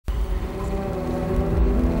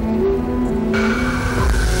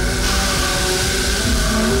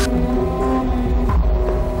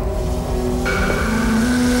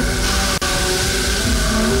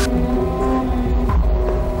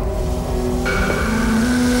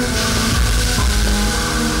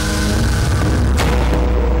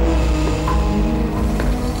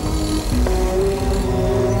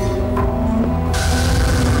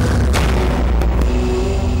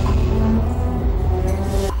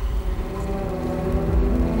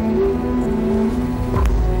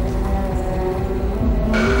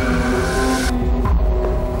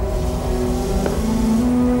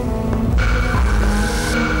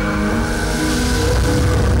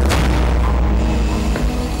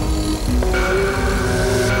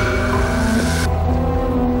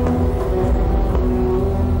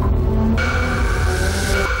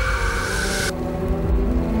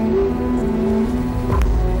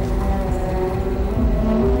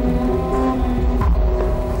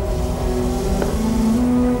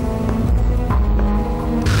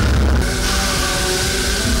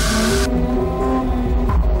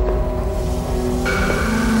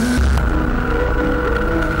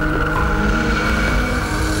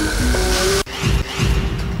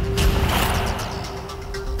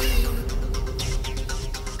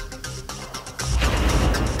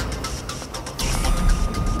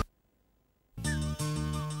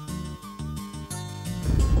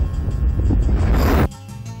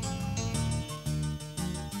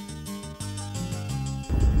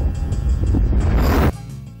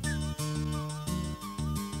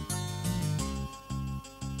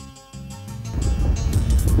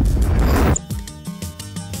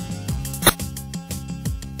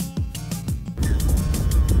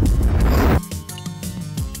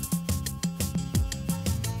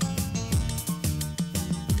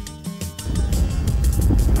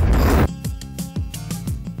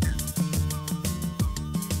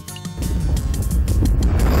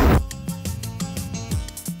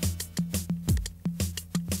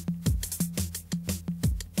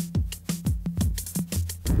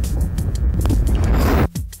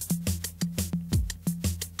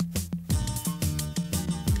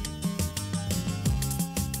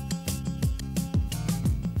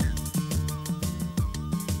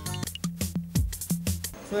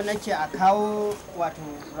so nake a kawo wato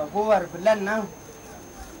ragowar bulan nan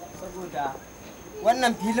saboda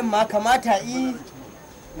wannan filin ma kamata yi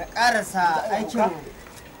na karasa aikin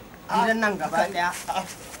gidan nan gaba daya.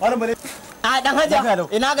 A dan haja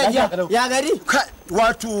ina gajiya ya gari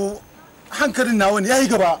wato hankalin nawa ne yayi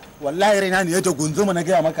gaba wallahi raina ne ya ta gunzuma na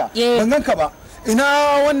gaya maka ban ganka ba. Ina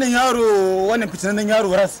wannan yaro wannan fitinannen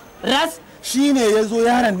yaro ras shine yazo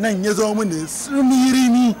yaron nan ya zo mini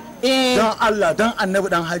sumirimi dan Allah dan Annabi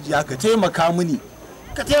dan Hajiya ka taimaka mini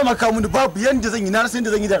babu yanda zan yi na rasa yanda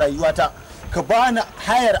zan yi da rayuwata ka bani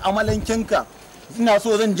hayar amalankinka ina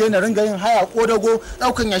so zan je na ringa yin haya kodago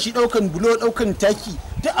daukan yashi daukan bulo daukan taki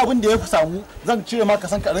duk abin da ya fi samu zan cire maka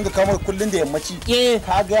san ka ringa kawo kullun da yammaci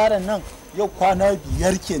ka ga yaron nan yau kwana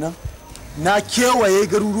 5 kenan na kewaye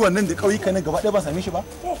garuruwan nan da kauyuka nan gaba ɗaya ba same shi ba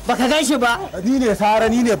baka gan shi ba ni ne sara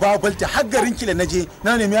ni ne babalta har garin kila naje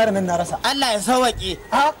na nemi yaron nan na rasa Allah ya sauke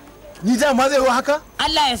ni da ma zai yi haka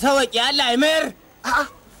Allah ya sauke Allah ya mayar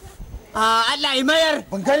Allah ya mayar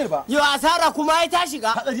ban gane ba yau asara kuma ai ta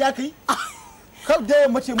shiga hadari aka yi kau da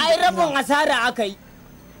mace ai rabin asara aka yi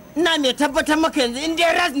ina mai tabbatar maka yanzu in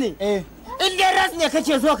dai ras ne in dai ras ne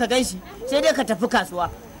kake so ka ganshi sai dai ka tafi kasuwa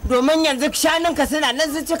domin yanzu shanunka suna nan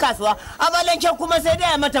sun ci kasuwa amalanken kuma sai dai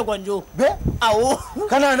ya mata gwanjo be awo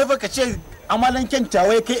kana nufa ka ce amalanken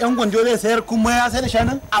tawai kai yan gwanjo zai sayar kuma ya sai da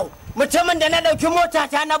shanun awo mutumin da na dauki mota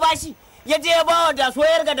ta na bashi ya je ya bawa da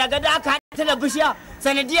soyar gada aka haɗa da bishiya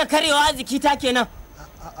sanadiyar karewa arziki ta kenan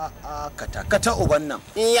kata uban nan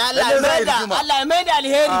Allah ya maida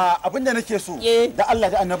alheri abinda nake so da Allah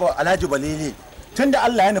da annaba Alhaji Balele tunda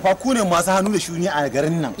Allah ya nufa ku ne masu hannu da shuni a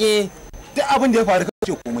garin nan duk abin da ya faru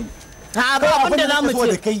kace komai ba abin da zamu ce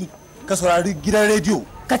da kai ka saurari gidan rediyo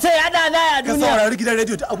ka ce ya da ya duniya ka saurari gidan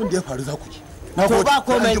rediyo duk abin da ya faru za ku ji to ba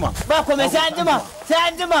komai sai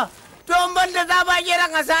an jima to ban da za ba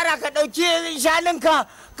giran asara ka dauki shanunka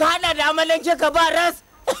ka hada da amalanke ka ba ras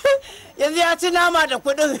yanzu ya ci nama da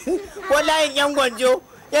kudin wallahi yan gwanjo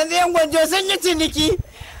yanzu yan gwanjo sun yi ciniki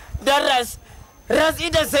dan ras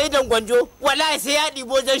idan sai dan gwanjo wallahi sai ya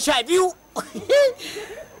dibo jan 12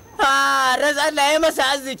 ras Allah ya masa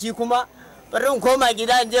arziki kuma bari in koma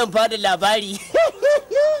gida in je in fada labari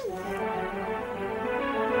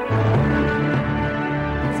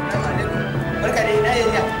barka da ina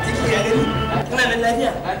yayya ciki ya gani ina nan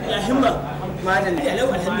lafiya ya himma madan ya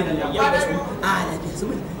lau alhamdulillah ya basu lafiya su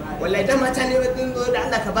wallahi dan mata ne wadin zo da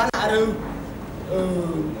Allah ka bani aran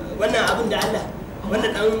wannan abin da Allah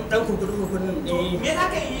wannan dan kurkurun me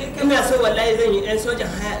zaka yi ina so wallahi zan yi dan sojan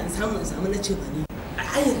haya in samu na ce bani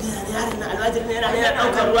ayyan da yaran na alwajir ne yana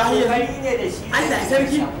daukar ruwa hayyan ne da shi Allah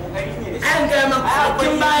sarki an ga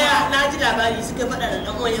kin baya na ji labari suka faɗa da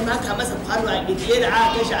dan uwan ya maka masa kwano a gidiye da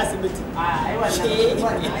aka kai shi asibiti ai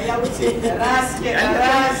wallahi ya wuce ras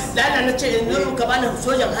da Allah na ce in zo ka bani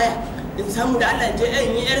sojan haya in samu da Allah je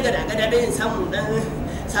in yi yar gada da in samu dan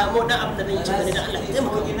abin da zan yi cikin da Allah ya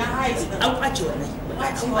taimaka ina haya an kwace wallahi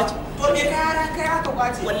an kwace to me kai aka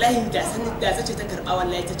kwace wallahi da sace ta karba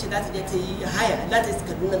wallahi ta ce za ta je ta yi haya za ta yi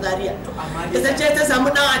Kaduna Zaria da sace ta samu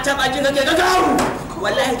dan a taba ji kake gagaru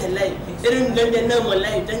wallahi tallahi irin dandan nan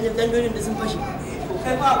wallahi dandan da sun fashi to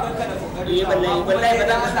kai ba ganka da kokari wallahi ba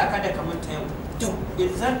za ka ka da kaman ta yau to in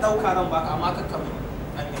zan dauka ran baka amma ka kaman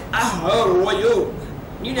wayo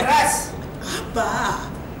ni da ras haba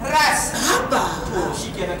to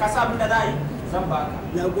shikenan ka sa mun da zai zan baka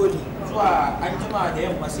nagode zuwa an jima da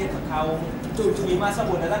yamma sai ka kawo to ni ma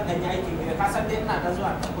saboda zan dan yi aikin gida ka san dai ina da zuwa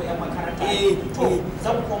ko yan makaranta to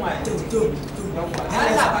zan koma to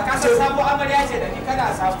Allah ba ka san sabo amarya ce da ni kada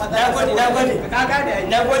a samu nagode ka gane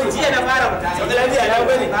nagode jiya na fara mutu sai lafiya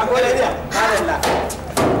nagode lafiya Allah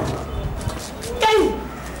kai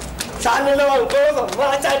sanin lawan ko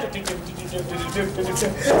ba ta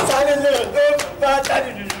sanin lawan ko ba ta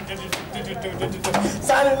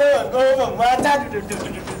sanin lawan ko ba ta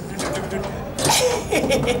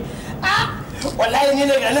wallahi ni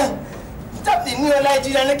daga nan tabbi ni wallahi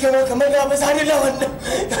jina nake ma kamar na ba sanin lawan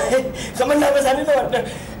kamar na ba sanin lawan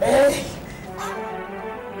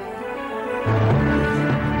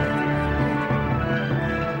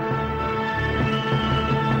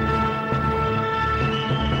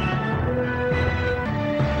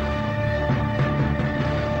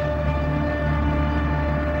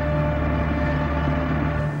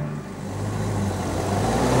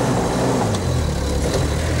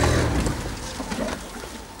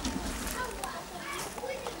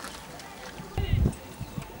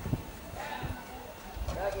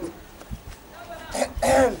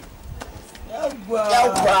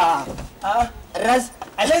yawwa ras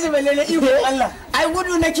Alhaji Balele iko Allah ai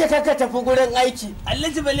gudu nake kaka tafi gurin aiki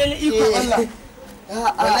Alhaji Balele iko Allah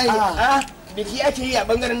biki ake yi a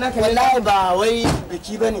bangaren naka ne? Wallahi ba wai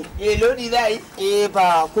biki bane. Lodi za a yi?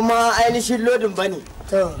 Ba kuma ainihin lodin bane.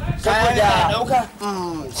 Saboda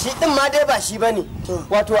shi din ma dai ba shi bane.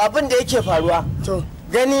 Wato abin da yake faruwa.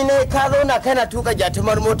 Gani ne ka zauna kana tuka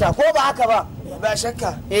gyatumar mota ko ba haka ba? Ba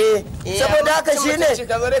shakka. Saboda haka shine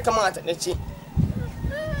ka zare kamar a taɗace.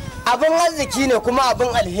 Abin arziki ne kuma abin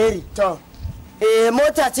alheri.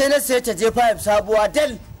 Mota ce na sai ta je 5 sabuwa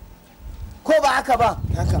dal. Ko ba haka ba?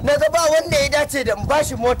 Na ga ba wanda ya dace da in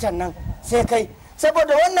bashi motar nan sai kai.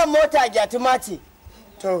 Saboda wannan mota gyatuma ce.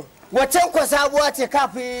 Waccan kwa sabuwa ce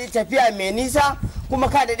kafi tafiya mai nisa kuma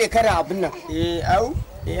ka daɗe kana abin nan. Au.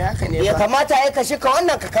 Haka ne. Ya kamata ya kashi ka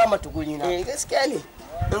wannan ka kama tuguri na. Gaskiya ne.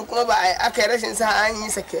 In kuma ba aka yi rashin sa an yi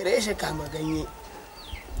sakere shi kama ganye.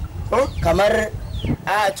 Kamar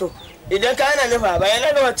to idan ka yana nufa ba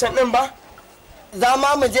yana da waccan din ba. Za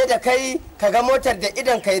ma mu je da kai ka ga motar da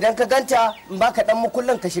idan ka idan ka ganta in baka dan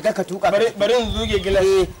mukullin ka shiga ka tuka. Bari in zuge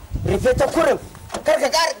gilas. Rufe ta kurin. Kar ka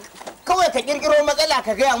kawai ka kirkiro matsala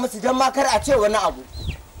ka gaya musu don ma kar a ce wani abu.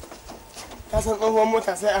 Ka san tsohon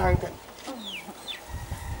mota sai a hankali.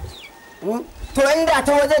 To inda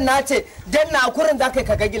ta wajen na ce dan na kurin za ka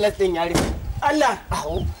ga gilas din ya rufe. Allah.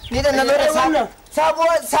 Ni da na lura wannan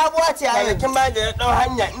sabuwa ce a yankin ba da ya dau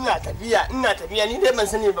hanya ina tafiya ni dai ban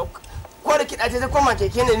sani ba. Ko da kiɗa ta koma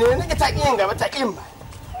keke ne nake ta yin gaba ta yin ba.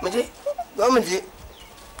 Mu je. Zo mu je.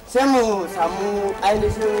 Sai mu samu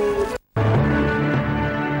ainihin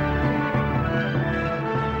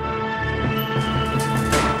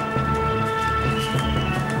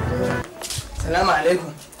Salamu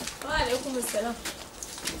alaikum. Wa alaikum assalam.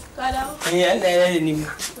 Ka dawo? Allah ya yi ni.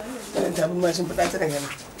 Dan tabu ma sun fada ta daga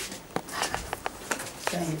nan.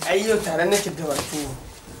 Ai yau tare nake da wato.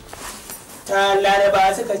 Ta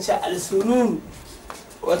Laraba suka ce alsunun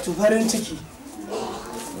wato farin ciki.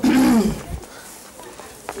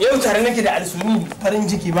 Yau tare nake da alsunun farin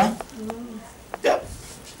ciki ba?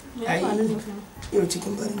 Ai yau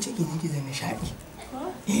cikin farin ciki nake da nishaɗi.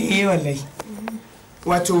 Wallahi.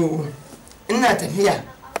 Wato ina tafiya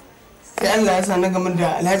sai Allah ya sa na gamu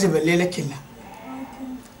da Alhaji Balle Lakilla.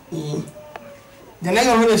 Da na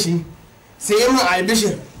gamu da shi sai ya min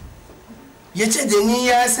albishir ya ce da ni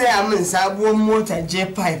ya saya min sabuwar mota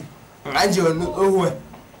J5 in ajiye wani tsohuwar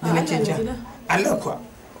da nake ja. Allah kuwa.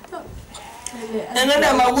 Na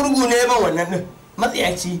dama gurgu ne ban wannan din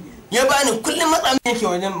matsayaci ya bani kullum matsa yake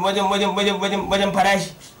wajen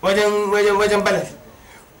farashi wajen balas.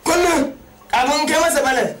 Kullum abin kai masa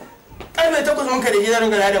balas karfe 8 mun ka da gidan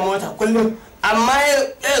gada da mota kullum amma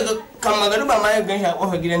kan magariba ma ya ganshi a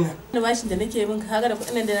kofar gidan nan. Da bashin da nake bin kaga da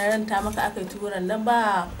kuɗin da na ranta maka aka yi turan nan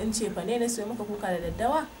ba in ce fa ne na sayo maka kuka da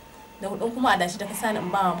daddawa da kuɗin kuma a dashi da ka sani in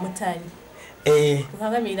ba mutane. To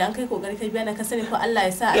kaga me idan kai kokari ka biya na ka sani ko Allah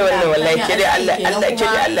ya sa Allah wallahi ke dai Allah ke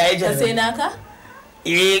dai Allah ya jarrabe. Sai naka?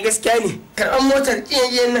 Gaskiya ne karɓar motar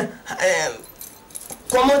kiyayen nan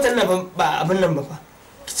ko motar nan ba abin nan ba fa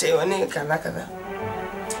ki ce wani kaza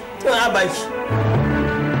to a baki.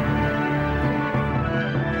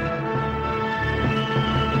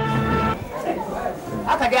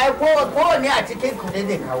 haka dai kowane a cikin ku ne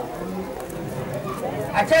zai kawo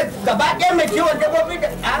a ce gaba ɗaya mai kiwon dabbobi da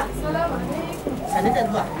sani da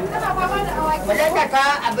zuwa wadanda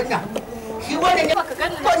ta abin nan shi wani ne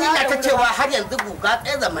ko ni na ta cewa har yanzu guga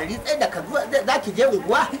tsaye zamari tsaye da ka zuwa za ki je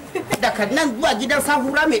unguwa daga nan zuwa gidan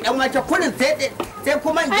sahura mai dan wake kurin sai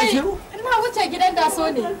kuma in je shiru ina wuce gidan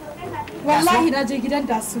daso ne wallahi na je gidan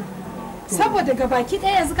daso saboda gabaki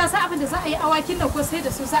ɗaya yanzu ka san abin da za a yi awakin nan ko sai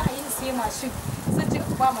da su za a yi sai mashin zan je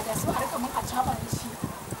ba mu da su a rika mun a caba da shi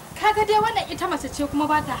kaga dai wannan ita mace ce kuma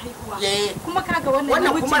ba ta haihuwa kuma kaga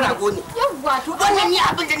wannan kuma rago ne yawwa to wannan ni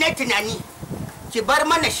abin da na tunani ki bar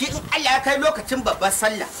mana shi in Allah ya kai lokacin babbar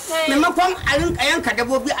sallah maimakon a rinka yanka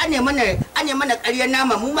dabobi ane mana ƙaryar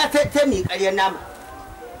nama mu ma sai mu ƙaryar nama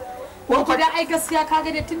ko da ai gaskiya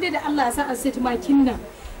kaga dai tunda da Allah ya sa an sai tumakin nan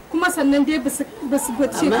kuma sannan dai basu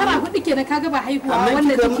shekara 4 kenan kaga ba haihuwa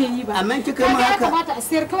wanda take yi ba amma kika ma haka ya kamata a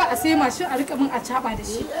sayar kawai a sai mashin a rika mun a caba da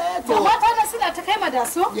shi to mata na suna ta kai ma da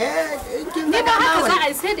so ni ba haka za a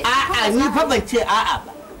yi sai da a'a ni fa ban ce a'a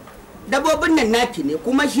ba dabobin nan naki ne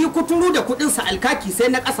kuma shi kuturu da kudin sa alkaki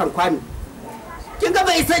sai na kasar kwano kin ga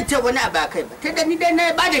bai san ce wani abu kai ba tunda ni dai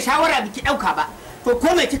na ba da shawara biki dauka ba to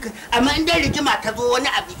ko me kika amma in dai rigima ta zo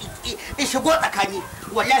wani abu in shigo tsakani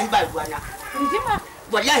wallahi ba ruwana rigima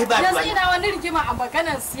wallahi ba ruwana yanzu ina wani rigima a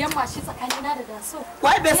maganar siyan mashi tsakanina da daso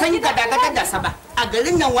wai bai san gadagadar da sa ba a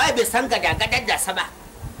garin nan wai bai san gadagadar da sa ba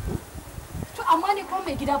to amma ni ko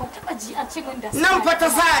mai gida ba taba ji a cikin da nan fa ta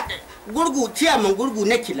sa gurgu ciyaman gurgu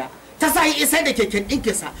na kila ta sa yi isa da keken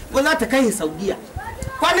ɗinkinsa ba za ta kai Saudiya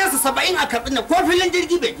kwanansa 70 a karɓi na ko filin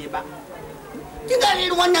jirgi bai je ba kin ga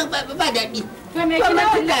irin wannan ba daɗi. To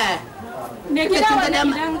me gida wannan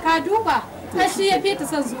idan ka duba kashi ya fita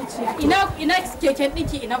son zuciya ina keken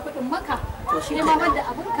ɗinki ina kuɗin maka shi ma wanda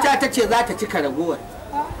abinka ta ce za ta cika ragowar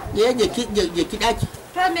ya ki ɗaki.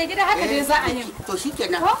 To me gida haka dai za a yi. To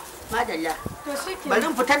shikenan. Madalla. To shikenan. Bari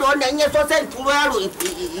in fita da wannan in ya so sai turo yaro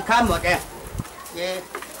i kama ɗaya.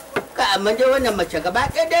 Ka amma dai wannan mace gaba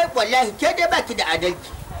ɗaya dai wallahi ke dai baki da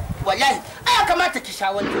adalci. Wallahi ai ya kamata ki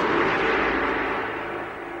sha wani.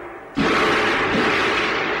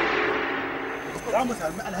 Za mu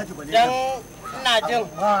sami Alhaji Bane. Dan ina jin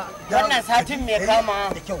wannan satin mai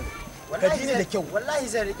kama da kyau. Ka ji da kyau. Wallahi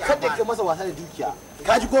zan rike. Kada ka masa wasa da dukiya.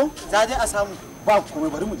 Ka ji ko? Za dai a samu. Ba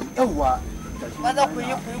komai bari mu je. Yawwa. Maza ku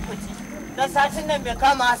yi kuci. Dan satin nan bai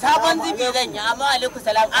kama sabon zibi zan yi amma alaikum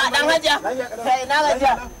salam. A dan hajiya. Sai ina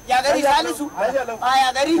hajiya. Ya gari Salisu. A ya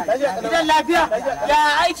gari. Gidan lafiya. Ya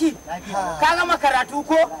aiki. Ka gama karatu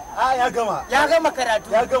ko? A ya gama. Ya gama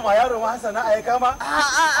karatu. Ya gama yaro ma Hassana a ya kama?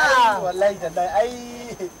 A. Wallahi tallahi ai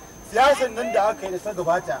siyasan nan da aka yi da ta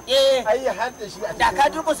gabata. Ai har da shi a cikin. Da ka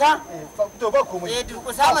durkusa? To ba komai.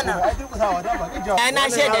 Durkusa mana. Ai durkusawa da ba gajiya. Ai na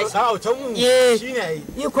shaida shi. Na autan mu shine ai.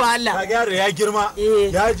 Iko Allah. Kaga yaro ya girma.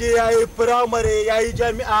 Ya je yayi primary yayi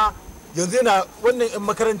jami'a. Yanzu yana wannan in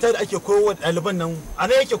makaranta da ake kowa ɗaliban nan a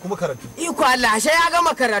nan yake kuma karatu. Iko Allah, ashe ya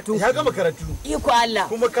gama karatu. Ya gama karatu. Iko Allah.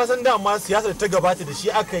 Kuma ka san dama siyasar ta gabata da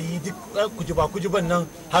shi aka yi duk kujiban nan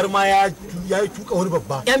har ma ya yi tuka wani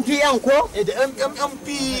babba. MPN ko? Da MMP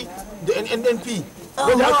da NNP.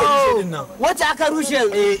 Wanda aka rushe din nan. Wacce aka rushe?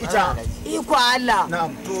 Ita. Iko Allah.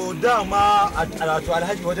 Na'am. To dama a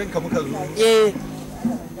Alhaji wajen ka muka zo.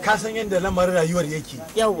 Ka san yadda lamarin rayuwar yake.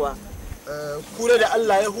 Yawwa. Kura da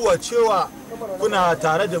Allah ya huwa cewa kuna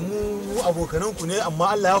tare da mu abokananku ne amma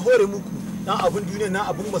Allah ya hore muku dan abun duniya na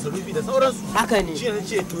abun masarufi da sauransu. Haka ne. Shi ne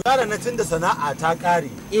ce to yaran na tunda sana'a ta kare.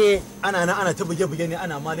 Ana nan ana ta buge-buge ne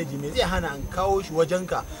ana manaji me zai hana an kawo shi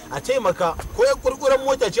wajenka a taimaka ko ya kurkuren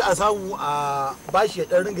mota ce a samu a bashi ya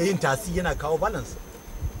dan ringa yin tasi yana kawo balance.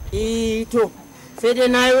 To sai dai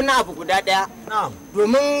na yi wani abu guda ɗaya.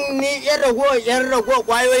 Domin ni yan rago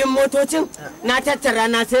kwayoyin motocin na tattara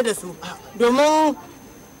na sai da su. Domin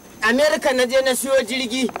Amerika na je na siyo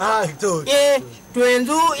jirgi. To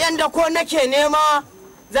yanzu yanda ko nake nema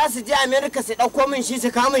za su je Amerika su ɗauko min shi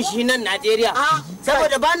su kamun shi nan Najeriya.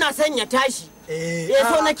 Saboda ba na son ya tashi.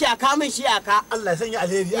 So nake a kamun shi a ka. Allah ya sanya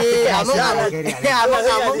alheri.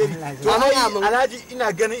 Alhaji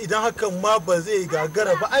ina ganin idan hakan ma ba zai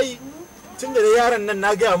gagara ba ai tun da yaron nan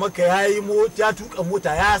na gaya maka ya tuka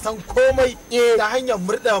mota ya san komai ta hanyar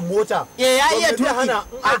murda mota. Ya iya tuki. Hana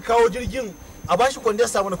in aka kawo jirgin a bashi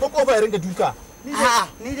kwandesta mana ko kofa ya ringa duka.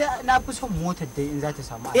 Ni da na fi son motar dai in za ta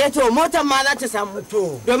samu. To motar ma za ta samu.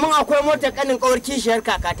 Domin akwai motar kanin kawar kishiyar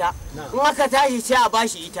kakata. In aka tashi sai a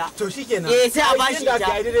bashi ita. To shikenan. Sai a bashi ita.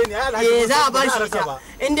 Za a bashi ita.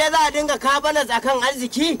 In dai za a dinga kabala tsakan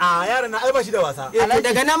arziki. Yaron na ai bashi da wasa.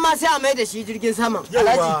 Daga nan ma sai a mai da shi jirgin sama.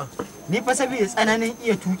 Alhaji ni fa saboda tsananin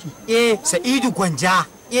iya tuki. Sa'idu Gwanja.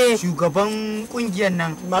 Shugaban kungiyar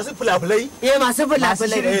nan masu fulafulai masu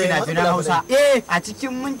shirin fina-finan Hausa a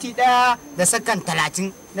cikin minti 1 da sakan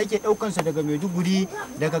 30 nake daukansa daga Maiduguri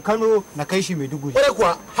daga Kano na kai shi Maiduguri. Kware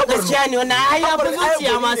kuwa gaskiya ne wannan ai ya fi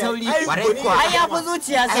zuciya ma sauri. Ai ya fi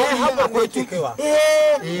zuciya sauri. Akwai kaiwa.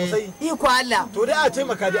 Iko Allah. To dai a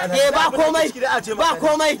taimaka dai ana. Ba komai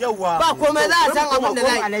ba komai za a san abin da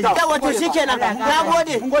zai. Yawa to shikenan.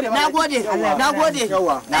 Nagode.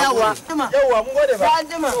 Yawa mun gode ba.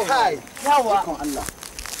 Yawa.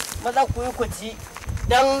 Maza ku yi kuci.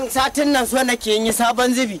 Dan satin nan so nake yi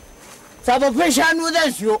sabon zubi. Sababbin shanu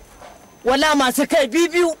zan siyo. Wala masu kai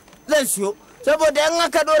biyu zan siyo. Saboda in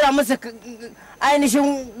aka dora masa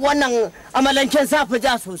ainihin wannan amalanken safi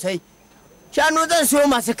ja sosai. Shanu zan siyo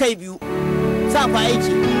masu kai biyu. Safa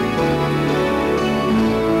aiki.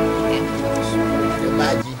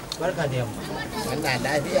 Baji. Barka da yamma. Wannan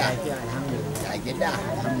lafiya. Ya gida.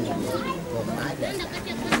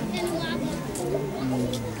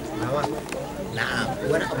 Na'am.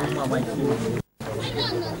 Wani abun mamaki ne.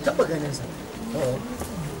 Taɓa ganin sa.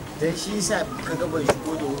 Dan shi yasa ka ga bai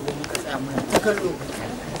shigo da wuri muka tsaya muna ta kallo.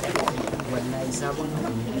 Wallahi sabon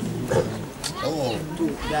abu ne. To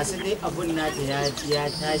da su dai abun nata ya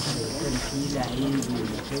tashi da kan filaye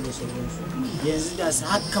da da sauransu. Yanzu da su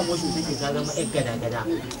haka mashi take ta zama ƴar gada-gada.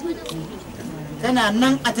 Tana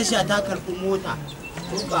nan a tasha ta karɓi mota.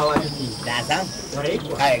 Tukawa take. Da san? Warai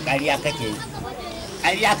kuwa. Kai ƙarya kake.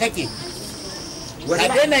 Ƙarya kake. Ka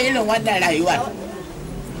daina irin wannan rayuwar.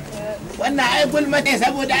 Wannan ai gulma ne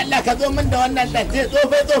saboda Allah ka zo min da wannan lance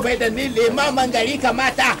tsofai da ni limaman gari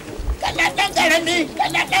kamata. Kana ɗan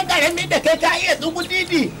ƙarami da kai ka iya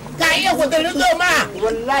tsugudidi ka iya kudurin zoma.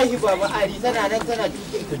 Wallahi baba Ari tana nan tana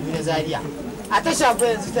tukin Kaduna Zaria. A ta shafa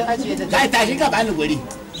yanzu ta ajiye ta. Kai tashi ka bani guri.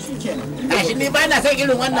 Tashi ni ba na son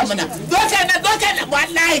irin wannan muna. Doka na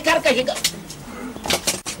wallahi kar ka shiga.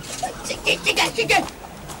 Cikin.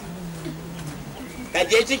 Ka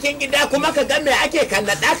je cikin gida kuma ka ga me ake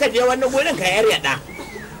kannada ka je wani gurin ka yaryada.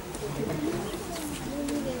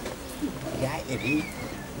 Ya iri.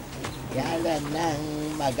 Yaran nan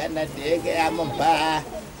maganar da ya gaya min fa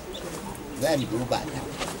zan duba ta.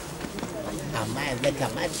 Amma yanzu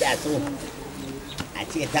kamar da so a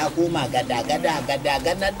ce ta koma gada-gadan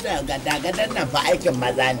nan fa aikin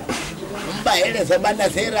maza ne. In ba irin su bana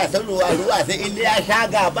sai rasu ruwa sai iliya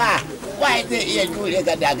shaga ba wai zai iya jure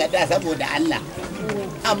gada-gada saboda Allah.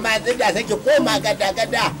 Amma yanzu da sake koma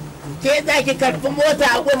gada-gada ke za ki karfi mota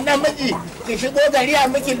a gun namiji ki shigo gari a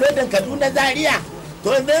miki lodin Kaduna Zaria. To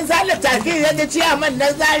zan sale tafi ya ga ciyaman na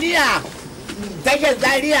Zaria tashar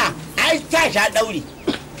Zaria ai ta sha dauri.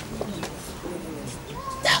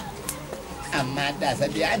 Amma da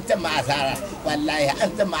sabi an ta asara wallahi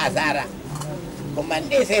an ta asara kuma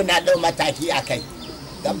ne sai na dau mataki a kai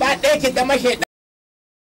gaba ɗaya ki da mashe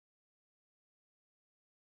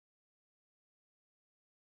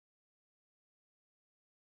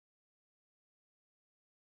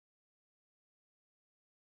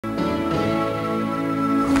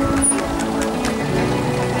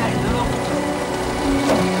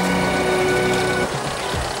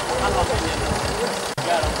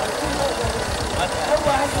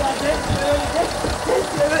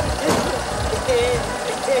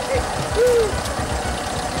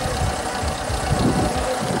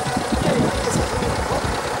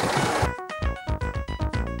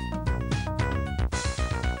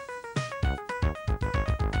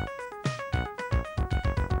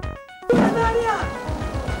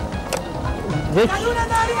Kaduna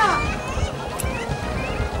Zaria!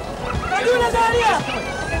 Kaduna Zaria!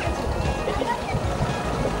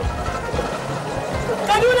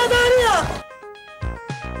 Kaduna Zaria!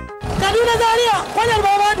 Kaduna Zaria! Kwanar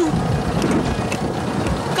Babadu!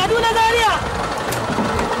 Kaduna Zaria!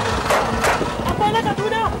 Akwai na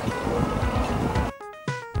Kaduna!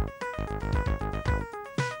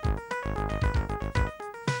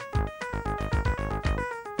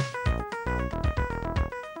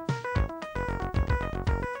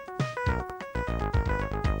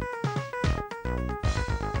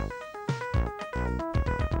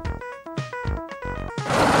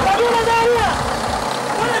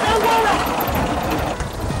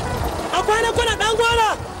 Kuna dan gwana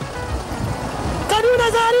Kaduna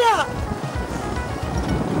Zaria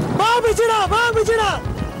babu jira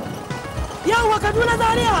yawa Kaduna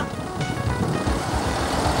Zaria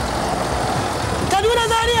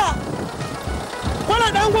kuna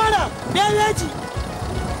dan gwana bebeji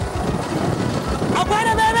akwai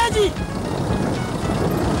na bebeji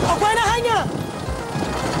akwai na hanya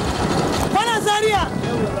kuna Zaria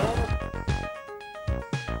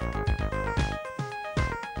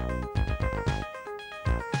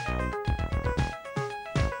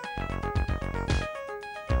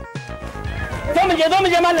zo mu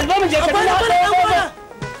je mallam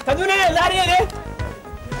Kaduna ne Zaria ne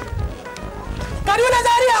Kaduna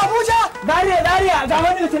Zaria Abuja Zaria ga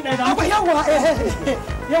wani mutum ɗaya akwai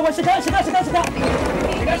yawa shiga akwai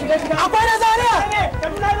na Zaria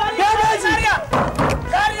Kaduna Zaria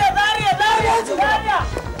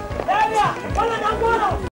wannan dan gona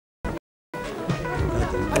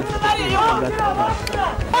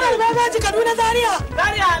wannan bebeji Kaduna Zaria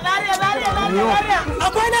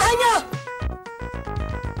akwai na hanya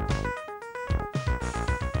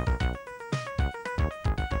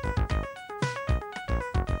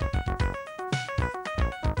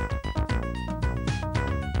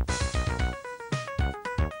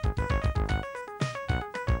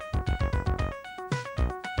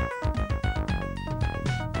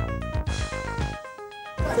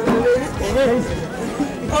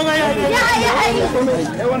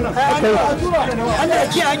Allah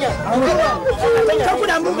ki hanya. Ka ku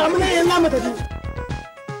da mu ga mun yan zamu tafi.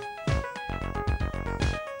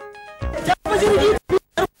 Ya ku jirgi.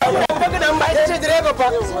 Ka ga dan ba ita ce direba fa.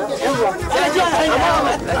 Allah ki hanya.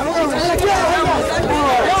 Allah ki hanya.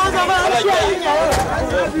 Ya ga ba Allah ki hanya.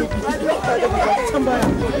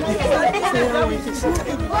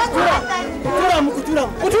 Tura mu.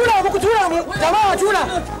 Jama'a tura.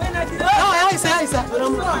 Ya isa.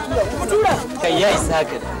 Ku tura. Kai ya isa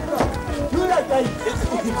ka. Tura kai.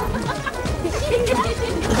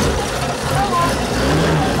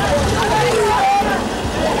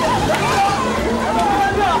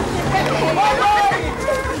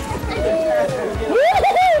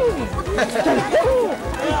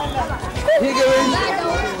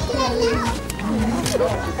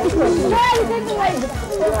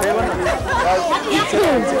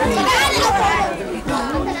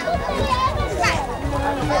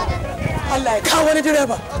 Allah ya kawo wani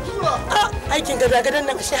direba. Aikin gada-gadan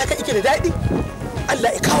nan ashe haka ike da daɗi. Allah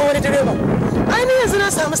ya kawo wani direba. Ai ni yanzu na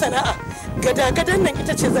samu sana'a. Gada-gadan nan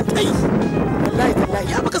ita ce zan ta yi. Wallahi tallahi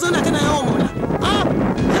ya baka zauna kana yawon maula.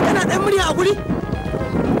 Ya kana ɗan murya a guri.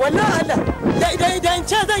 Wallahi Allah. Da in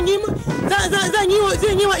ce zan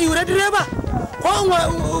yi wa iwura direba. Ko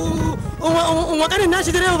in wa ƙarin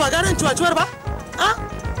nashi direba ba garan cuwacuwar ba.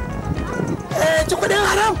 Ci kuɗin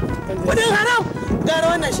haram. Kuɗin haram. Gara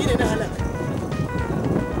wannan shi ne na halak.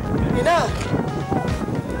 Ina.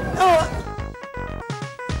 Yawa.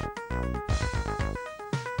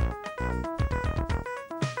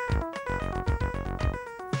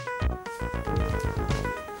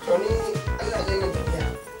 Tony, Allah zai nan tafiya.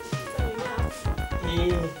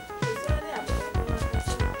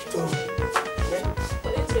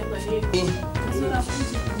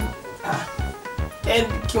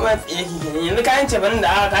 Kima tsaye ki gani yanzu kayan cefanin da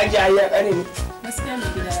aka kaji a yi a ƙare ne. Gaskiya mai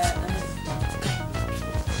gida ya ƙare.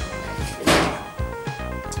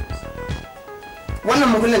 Wannan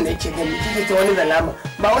magulan da yake gani kike ta wani zalama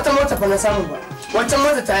ba wata mota fa na samu ba. Wata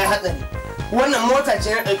mota ta yi hatsari. Wannan mota ce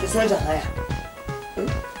na ɗauki sojan haya.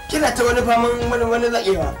 Kina ta wani faman wani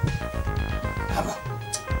zaƙewa. Haba.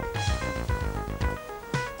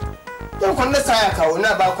 Yau kwandasta ya kawo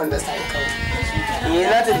na ba kwandasta ya kawo.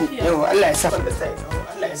 Na tafi yau Allah ya sa kwandasta ya kawo.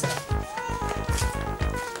 Allah ya sa.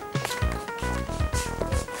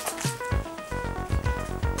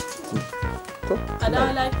 A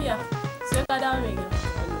dawo lafiya sai ka dawo mai gida.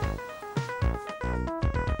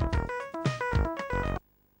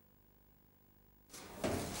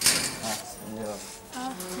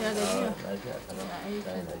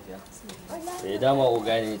 Ya dama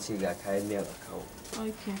oga ne ce ga kayan miyar a kawo.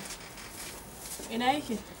 Ok. Ina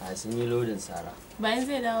yake? A sun yi lodin sara. Bayan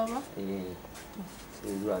zai dawo ba?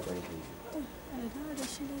 Sai zuwa ƙarfe.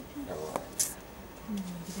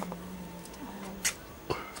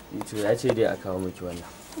 Ito ya ce dai a kawo miki wannan.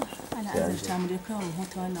 Ana azurta mu dai kawai mu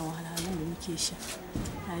huta wannan wahalhalun da muke sha.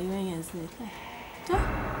 Rayuwar yanzu ne kai. To,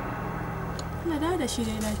 ina dawo da shi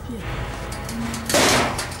dai lafiya.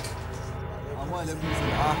 Amma alaikum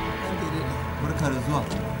salam. Barka da zuwa.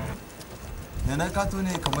 Yana kato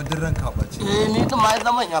ne kamar dirran kaɓace. Ni ɗin ma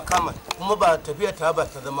zaman ya kama kuma ba tafiya ta ba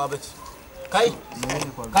ta zama ba ce. Kai,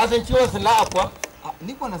 ka san ciwon sana'a kuwa?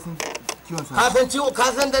 Ni kuwa na san ciwon sana'a. Ka san ciwo,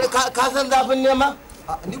 ka san zafin nema?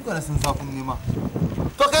 Ni kuwa na san zafin nema.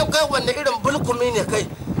 To kai wanda irin bulkumi ne kai,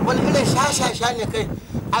 wani irin shashasha ne kai.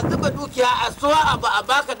 A zuba dukiya a suwa abu a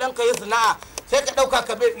baka dan ka yi sana'a sai ka ɗauka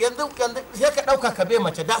ka bai yanzu sai ka ɗauka ka bai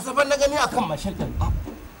mace da safar na gani akan mashin ɗin.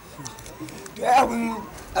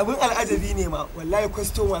 Abin al'ajabi ne ma wallahi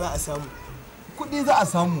kwastoma za a samu. Kuɗi za a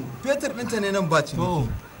samu, fetur ɗinta ne nan ba ciniki.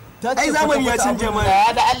 Ai zamani ya canje mana.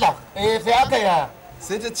 Ya da Allah, sai aka ya.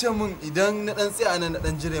 Sai ta ce min idan na ɗan tsaya nan na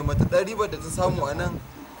ɗan jire mata ɗan ribar da ta samu a nan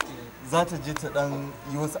za ta je ta ɗan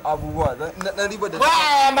yi wasu abubuwa na ɗan ribar da ta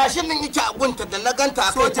samu. Ba mashin ɗin yake a gunta da na ganta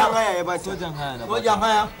a kai ta. Sojan haya ya bata. Sojan haya na bata. Sojan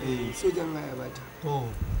haya? Sojan haya ya bata.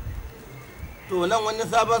 To nan wani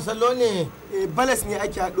sabon salo ne. Balas ne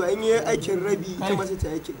ake haɗuwa in yi aikin rabi ita masu ta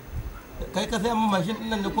aikin. Kai ka sai mashin ɗin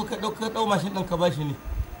nan ne ko ka ɗau mashin ɗin ka bashi ne?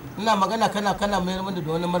 Ina magana kana mayar mana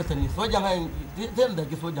da wani martani sojan haya zai da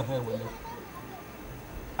ki sojan haya wallahi.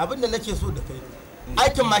 Abin da nake so da kai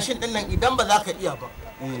aikin mashin ɗin nan idan ba za ka iya ba.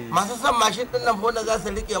 Masu son mashin ɗin nan wanda za su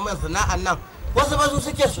riƙe mai sana'an nan wasu ba su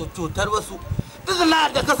suke so cutar wasu. Duk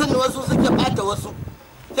sana'ar da ka sani wasu suke ɓata wasu.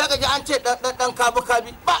 Sai ka ji an ce ɗan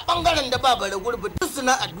kabi ba ɓangaren da ba bare gurbi duk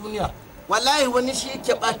sana'ar duniya wallahi wani shi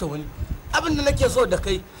yake ɓata wani. Abin da nake so da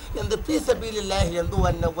kai yanzu fi sabilillahi yanzu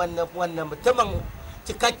wannan mutumin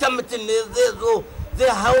cikakken mutum ne zai zo zai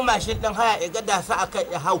hau mashin ɗin haya ya ga dasa a kai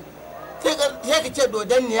ya hau sai ka ce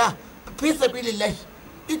dodanniya fi sabilillahi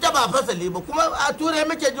ita ba fasali ba kuma a turai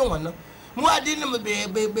muke jin wannan mu addinin mu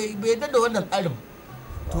bai da wannan tsarin.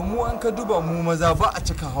 To mu an ka duba mu maza ba a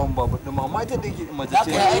cika hawan babur ɗin ma ita da ke mace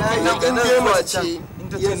ce in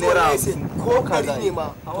ta ce naira 50 ko ɗari ne ma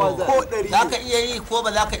ko ɗari za ka iya yi ko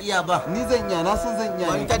ba za ka iya ba. Ni zan iya na san zan iya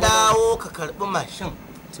wani ta dawo ka karɓi mashin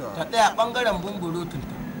ta ɗaya ɓangaren bumburutun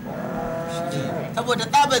ta saboda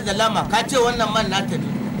tsabar zalama ka ce wannan man nata ne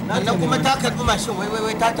sannan kuma ta karɓi mashin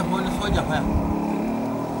wai ta tafi wani sojan haya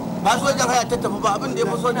ba sojan haya ta tafi ba abin da ya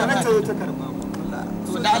fi sojan haya ta karɓa.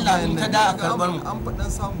 To da Allah in ta da a karɓar mu an faɗan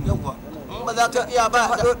samu yawa in ba za ka iya ba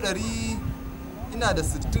faɗo 100 ina da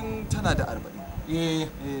 60 tana da 40.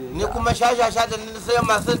 ni kuma shashasha da na sayan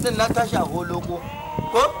masu din na tashi a holoko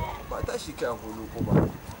ko ba tashi kai a holoko ba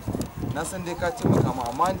na san dai ka ce maka ma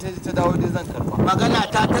amma an ta dawo dai zan karba magana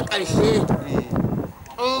ta ƙarshe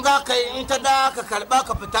in za ka yi in ta da ka karba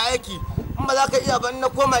ka fita aiki in ba za ka iya ba na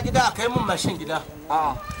koma gida a kai min mashin gida.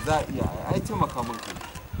 A'a za a iya ai taimaka min kai.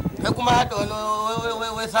 Kai kuma haɗa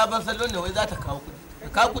wai sabon salo ne wai za ta kawo kuɗi.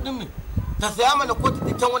 Ka kawo kuɗin me? Ta saya mana ko ta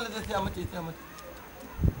dukkan wanda zai saya mata ya saya mata.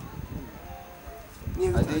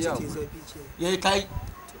 Yayi kai.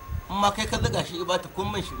 Amma kai ka zaga shi ba ta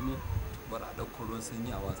kun man shirme. Bar a ɗauko ruwan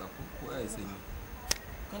sanyi a watsa ko ya yi sanyi.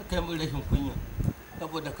 Kar kai mun rashin kunya.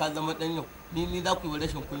 Saboda ka zama dan yau ni za ku yi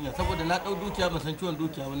rashin kunya saboda na dau dukiya ban san ciwon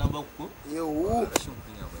dukiya ba na ba ku ko yau rashin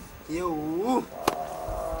kunya ba yau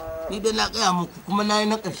ni da na kaya muku kuma nayi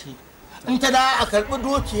na ƙarshe in ta da a karbi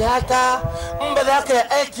dukiya ta in ba za ka yi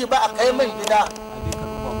aiki ba a kai min gida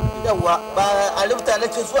yawa ba a rubuta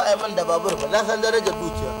nake so a yi min da babur ba na san darajar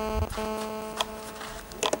dukiya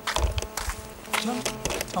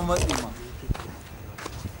ta matse ma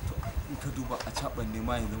ka duba a caban ne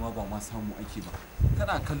ma yanzu ma ba ma samu ake ba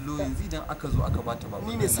kana kallo yanzu idan aka zo aka bata ba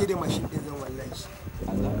ni ne sai da mashin din zan wallahi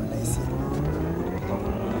wallahi sai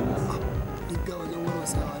duk ga wajen wurin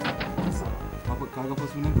sawa ne ba ka ga fa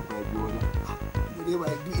sunan ka fa biyo wajen dai ba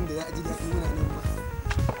duk inda za a ji daɗi muna nan ba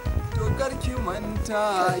to karki manta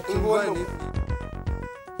ki wani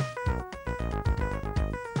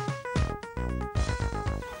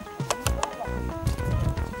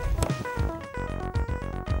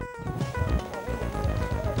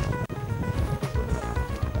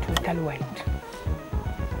white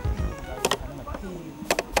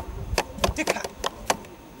duka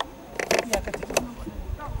iyaka take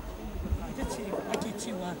ita ce ake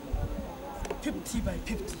cewa 50 by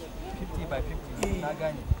 50 50 by 50 na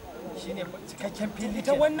gane shine cikakken fili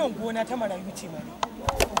ita wannan gona ta marayu ce mare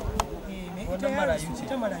wannan marayu ce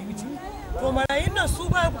ta marayu ce to marayun nan su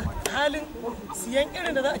ba halin siyan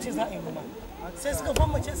irin da za a ce za a yi noma sai suka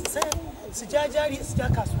gwammace su sayar su ja jari su ja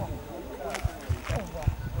kasuwa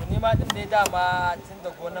ni ma din dai dama tun da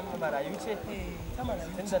gonan marayu ce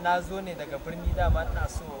tun da na zo ne daga birni dama ina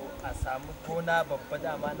so a samu gona babba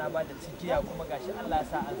dama na ba da cikiya kuma gashi Allah ya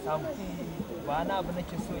sa an samu ba na abu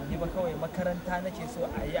nake so in yi ba kawai makaranta nake so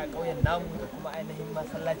a yi a ƙauyen namu da kuma ainihin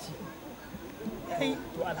masallaci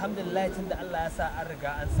to alhamdulillah tun da Allah ya sa an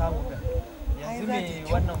riga an samu ga yanzu me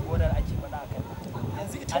wannan gonar ake faɗa a kan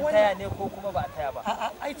yanzu ita an taya ne ko kuma ba a taya ba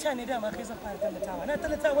a'a ai ca ne dama kai zan fara tallatawa na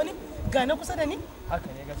tallatawa ne ga na kusa da ni haka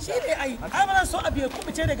ne gaskiya shi ne ai ba so abu ya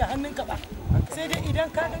kubuce daga hannunka ba sai dai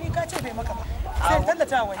idan ka gani ka ce bai maka ba sai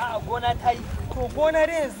tallatawa ne a gona ta yi to gona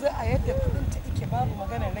dai yanzu a yadda kudin ta ike babu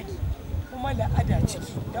magana rage kuma la'ada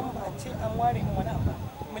ciki dan ba a ce an ware min wani abu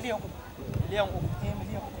miliyan 3 miliyan 3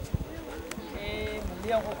 miliyan 3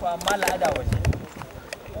 miliyan 3 amma la'ada waje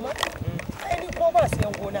kuma ai ni ko ba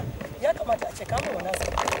siyan gona ya kamata a ce kama wannan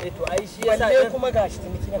sai to ai shi yasa balle kuma gashi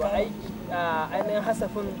tuniki na ai ainihin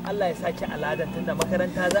hasafin Allah ya saki aladan tunda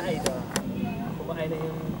makaranta za a yi da kuma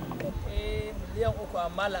ainihin miliyan 3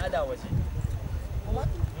 amma la'ada waje kuma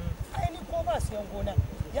ai ni ko ba siyan gona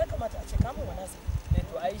ya kamata a ce kama wannan sai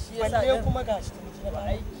to ai shi yasa balle kuma gashi tuniki na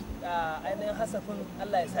ai ainihin hasafin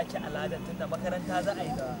Allah ya saki aladan tunda makaranta za a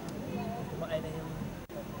yi da kuma ainihin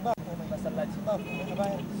ba komai masallaci ba komai a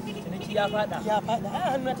bayan ciniki ya fada ai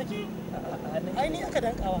hannu take ai ni aka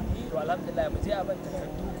dankawa to alhamdulillah mu je a ban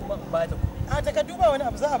takardu kuma in ba da kuɗi a takardu ba wani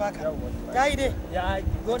abu za a baka yayi dai ya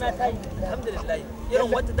gona ta yi alhamdulillah irin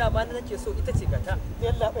wata dama na nake so ita ce gata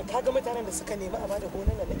yalla bai kaga mutanen da suka nemi a bada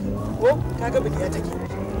gonan nan nake ko kaga biliya take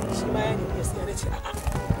shi ma ya nemi ya siya da ce a'a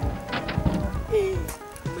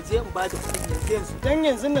mu je in ba da kuɗin yanzu dan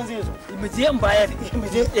yanzu nan zai zo mu je in bayar mu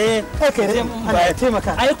je kai dai Allah ya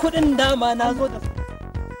taimaka ai kuɗin dama na zo da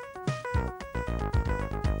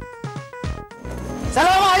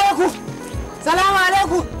Salamu alaikum salamu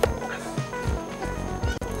alaikum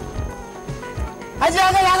Ajiya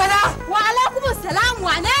Gada wa alaikum salam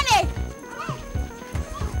wane ne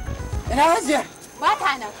ina Ajiya ba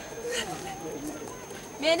ta nan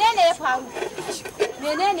menene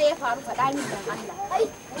ya faru faɗa min dan Allah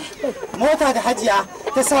mota da Hajiya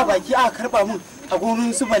ta sa baki aka karba mun a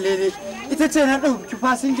gonin su balele ita ce na ɗauki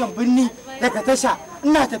fasinjan birni daga tasha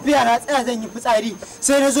ina tafiya na tsaya zan yi fitsari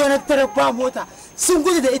sai na zo na tarar ba mota sun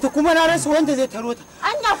gudu da ita kuma na rasa wanda zai taro ta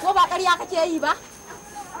anya ko ba ƙarya kake yi ba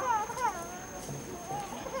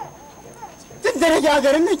tun da nake a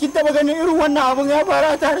garin nan kin taba ganin irin wannan abun ya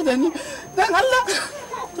fara tare da ni dan Allah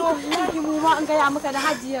to mu ma an gaya maka da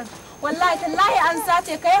Hajiyar wallahi tallahi an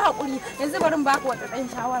sace kai hakuri yanzu bari in baka wata dan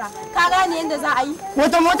shawara ka gane yanda za a yi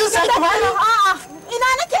wata motar sai ta fara a'a ina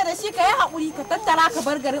nake da shi kai hakuri ka tattara ka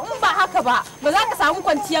bar garin in ba haka ba za ka samu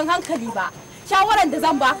kwanciyar hankali ba shawaran da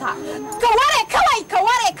zan baka ka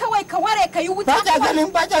ware kawai ka yi wuta.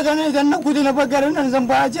 Ba ta ganin idan na gudu na bagarin nan zan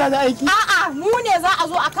ba Ajiya da aiki. A'a mu ne za a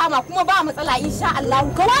zo a kama kuma ba matsala insha Allah.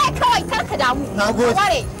 Ka ware kawai kar ka damu. Nagode.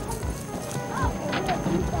 Ware.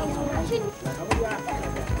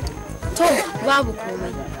 To babu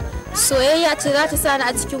komai. Soyayya ce za ta sani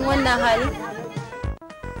a cikin wannan hali.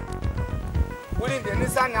 Wurin da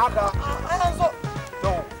nisa ne haka. An zo.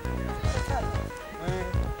 To.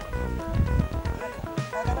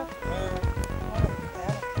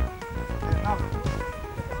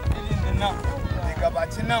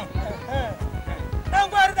 Gabacin nan dan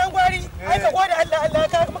gwari ai ka gode Allah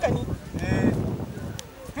ka maka ni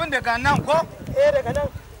tun daga nan ko daga nan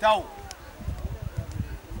tau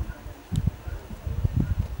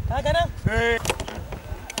kaga nan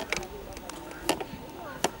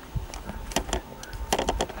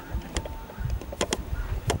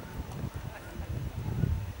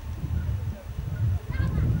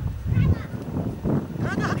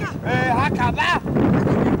haka ba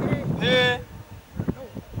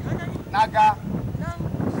naga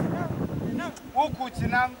uku ci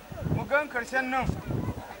nan mu gan karshen nan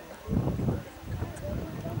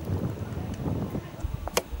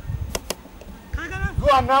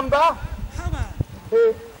zuwa nan ba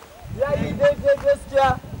ya yi daidai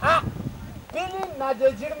gaskiya a filin na da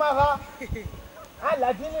girma fa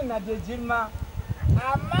ala filin na da girma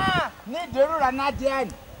amma ni darura na da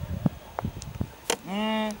ne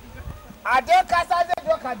a don kasa zai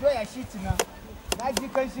doka doya shi tunan na ji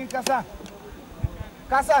kanshin kasan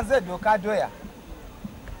zai doka doya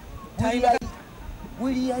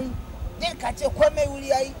wuri yayi din ka ce komai wuri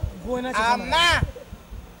yayi amma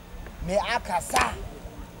me aka sa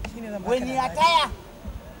wani ya taya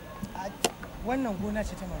wannan gona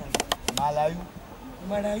ce ta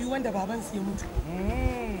marayu wanda baban su ya mutu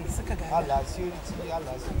suka gada Allah sirri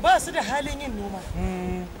ba su da halin yin noma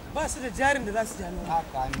ba su da jarin da za su ja noma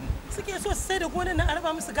suke so su sai da gonan nan a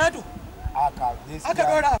raba musu gado aka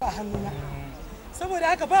dora a hannuna saboda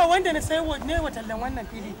haka ba wanda na sai ne wa tallan wannan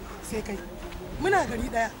fili sai kai muna gari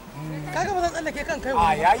daya kaga ba zan tsallake kan kai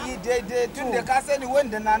wani yayi daidai tun da ka sani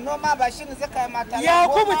wanda na noma ba shi ne zaka yi mata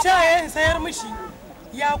Yakubu ce ya in sayar mishi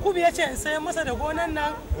Yakubu ya ce in sayar masa da gonan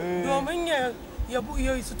nan domin ya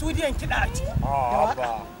studiyon kiɗa a ciki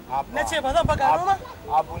na ce ba zan baga noma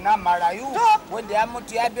abu na marayu wanda ya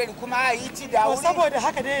mutu ya bari kuma a yi ci da wuri saboda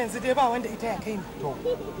haka dai yanzu dai ba wanda ita ya kai ni to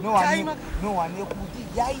nawa ne kudi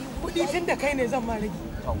yayi kudi tun da kai ne zan ma rage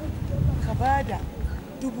ka bada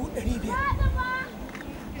 500,000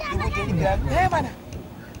 mana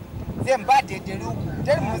zan ba da 300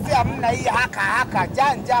 dan mu zai muna yi haka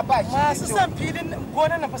ja ba shi masu son filin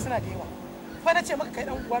gonan nan fa suna da yawa fa na ce maka kai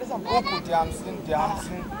dan uwar zan ba 350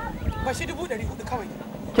 ba shi 400 kawai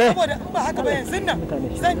saboda in ba haka ba yanzu nan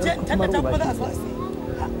zan je in tallata ba za a so a sai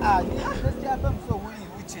a'a ni gaskiya ban so wuri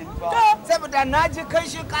wuce ba saboda na ji kai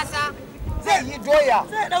shi kasa zai yi doya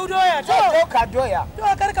zai dau doya to doka doya to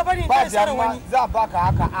kar ka bari ta sarar wani za baka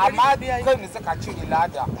haka amma kai ne suka cire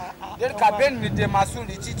lada dan ka ben ni da masu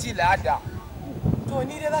ricici lada to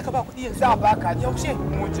ni dai zaka ba kuɗi yanzu za baka yaushe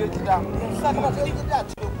mu je gida yanzu zaka ba kuɗi gida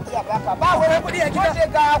cire kuɗi a baka ba wani kuɗi a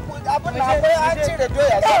gida ko ga abin da akwai an cire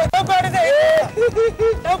doya dan kwari zai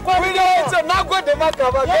dan kwari zai na gode maka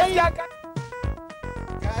ba gaskiya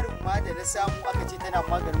garin ma da na samu aka ce tana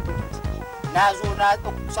maganin bakin ciki na zo na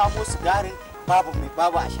samo sigarin babu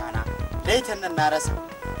ashana laitan nan na rasa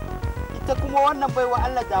ita kuma wannan baiwa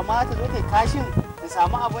Allah da ma ta zo ta kashin da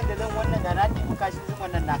samu abin da zan wannan da na ɗibi kashin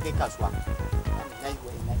zuman nan na kai kasuwa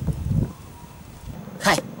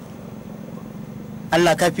kai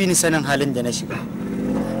Allah ka fi ni sanin halin da na shiga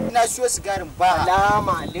ina siyo sigarin ba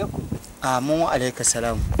salamu alaikum amin wa alaikum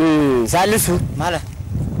salam Salisu mala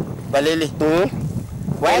balele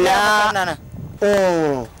wala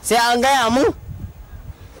sai an gaya mu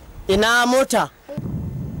ina mota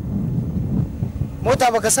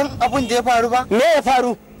baka san abun da ya faru ba me ya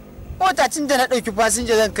faru mota tun da na ɗauki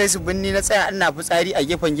fasinja zan kai su binni na tsaya ina fitsari a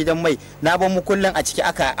gefen gidan mai na ban mu kullun a ciki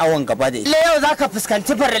aka awon gaba da ita yau zaka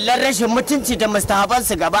fuskanci farillan rashin mutunci da mustahaban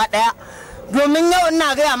su gaba daya domin yau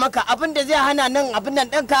ina gaya maka abin da zai hana nan abin nan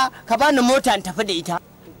ɗanka ka bani mota in tafi da ita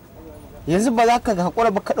yanzu ba za ka hakura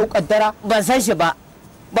ba ka ɗau kaddara ban san shi ba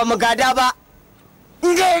ba mu gada ba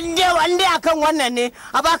inda akan wannan ne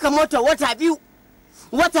a baka mota wata biyu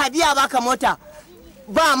a baka mota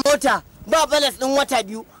ba mota ba balas din wata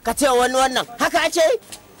biyu ka ce wani wannan haka ake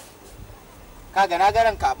kaga na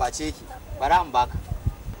garan ka a bace yake bara in baka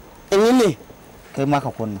in yi ne kai ma ka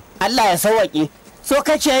kunna Allah ya sauwaƙe so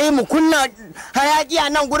kace yi mu kunna hayaki a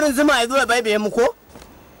nan gurin zuma ya zo ya baibaye mu ko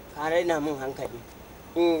ka raina min hankali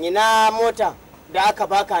ina mota da aka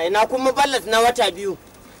baka ina kuma ballas na wata 2.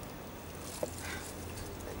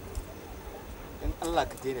 in Allah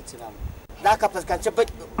ka daina tuna mu za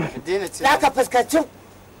ka fuskanci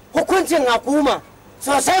hukuncin hukuma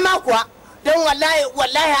sosai ma kuwa don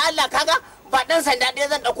wallahi Allah kaga ba dan sanda ɗaya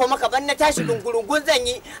zan ɗauko maka ban na tashi dungurungun zan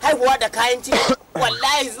yi haihuwa da kayan ciki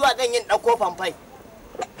wallahi zuwa zan yi ɗauko famfai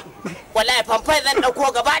wallahi famfai zan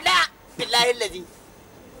ɗauko gaba ɗaya billahi lazi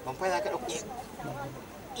famfai za ka ɗauko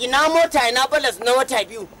ina mota ina balas na wata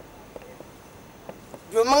 2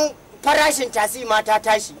 domin farashin tasi ma ta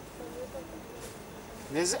tashi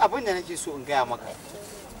yanzu abin da nake so in gaya maka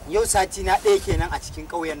yau sati na ɗaya kenan a cikin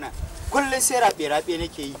ƙauyen nan kullum sai raɓe-raɓe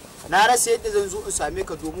nake yi na rasa yadda zan zo in same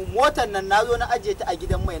ka domin motar nan na zo na ajiye ta a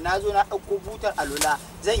gidan mai na zo na ɗauko butar alola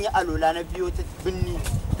zan yi alola na biyo ta binni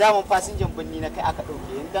daman fasinjan binni na kai aka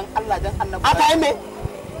ɗauke yin dan Allah dan annabi aka yi me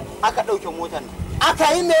aka ɗauke motar nan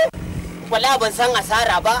aka yi me wala ban san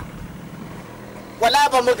asara ba wala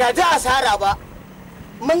ba mu gaji asara ba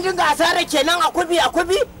mun dinga asara kenan a kubi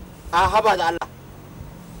a haba da Allah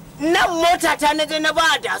nan mota ta na je na ba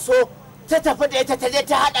Daso ta tafi da ita ta je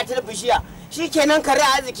ta hada ta da bishiya shikenan kare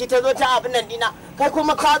arziki ta zo ta abin nan dina kai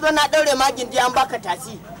kuma ka zo na daure ma gindi an baka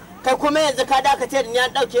tasi kai kuma yanzu ka dakace da ni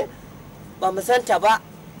an dauke ba mu san ta ba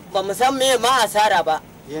ba mu san me ma asara ba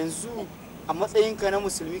yanzu a matsayinka na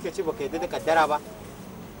musulmi ka ce baka yarda da kaddara ba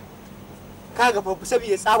kaga fa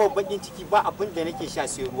saboda tsabar bakin ciki ba abin da nake sha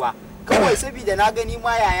sai ruwa kawai saboda na gani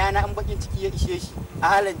ma yaya na in bakin ciki ya ishe shi a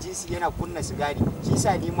halin jinsi yana kunna sigari shi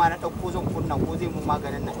sa ni ma na dauko zan kunna ko zai mun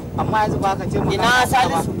maganin nan amma yanzu ba ka ce mun ina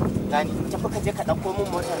Salisu gani tafi ka je ka dauko mun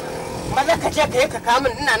motar nan maza ka je ka yi ka kawo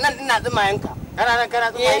min ina nan ina zumayenka kana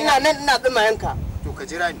zumayenka ina nan ina zumayenka to ka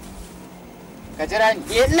jira ni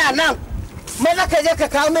ina nan maza ka je ka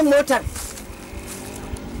kawo min motar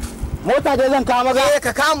mota dai zan kawo maka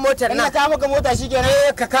ka kawo motar nan ina kawo maka mota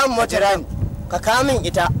shikenan ka kawo motar nan ka kawo min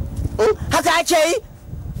ita haka ake yi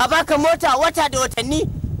a baka mota wata da watanni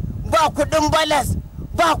ba kudin balas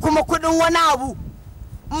ba kuma kudin wani abu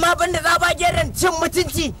amma banda za ba geran cin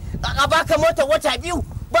mutunci a baka mota wata 2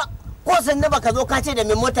 ba ko sanda baka zo ka ce da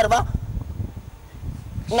mai motar ba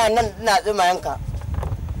ina nan ina tsima yanka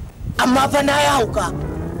amma fa na ya hauka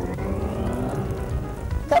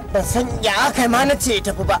ban san ya aka ma na ce ya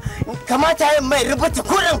tafi ba kamata yin mai rubuta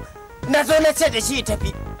kurin na zo na ce da shi ya tafi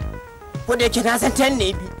ko da yake na san ta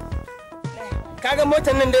ne bi kaga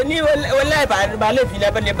motar nan da ni wallahi ba laifi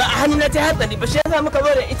na bane ba a hannu na ta hatsari ba shi yasa muka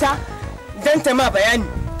zo da ita dan ta ma bayani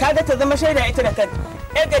kaga ta zama shaida ita da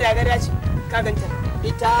kanta gada ce ka ganta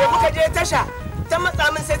ita da muka je tasha ta matsa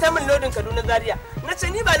min sai ta min lodin Kaduna Zaria na ce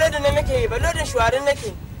ni ba lodin nan nake ba lodin shuwarin nake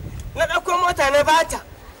na dauko mota na bata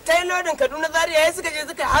ta yi lodin Kaduna Zaria ya suka je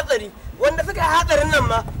suka hatsari wanda suka hatsarin nan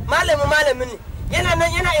ma malamin ne yana nan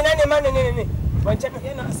yana ina ne ma ne wancan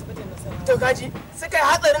yana asibitin Nasarawa to kaji suka yi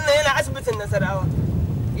hatsarin nan yana asibitin Nasarawa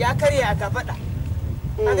ya karya a kafada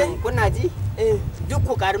kuna ji duk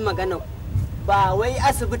ku karin magana ba wai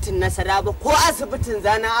asibitin Nasarawa ba ko asibitin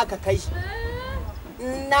Zana aka kai shi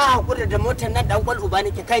na hakura da motar nan dan gwal uba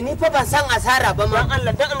nake kai ni fa ban san asara ba ma dan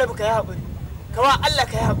Allah dan Annabi ka yi hakuri kawa Allah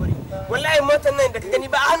ka yi hakuri wallahi motar nan da ka gani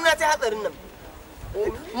ba a hannu ta hatsarin nan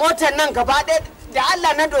motar nan gaba ɗaya da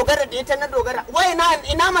Allah na dogara da ita na dogara wai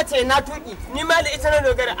ina mace na tuki ni ma da ita na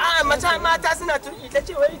dogara a'a mata suna tuki ta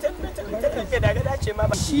ce wai ita take da gada ce ma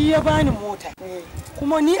ba shi ya bani mota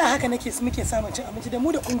kuma ni a haka muke samun cin abinci da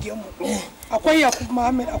mu da kungiyar mu akwai Yakub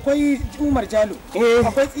Muhammad akwai Umar Jalo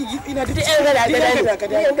akwai Tsigi ina duk yan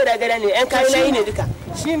gada ne yan kayan ne duka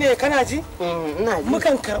shine kana ji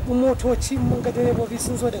mukan karbi motoci mun ga direbobi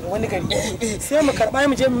sun zo daga wani gari sai mu karba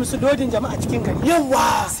mu je mu musu dodin jama'a cikin gari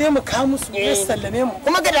yawa sai mu kawo musu sallame mu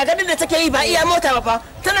kuma gadagadar da take yi ba iya mota ba fa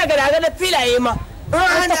tana gadagadar filaye ma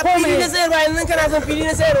ana fili na sayarwa yanzu kana son fili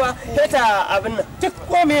na sayarwa sai ta abin nan duk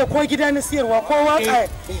kome ko gida na sayarwa ko waka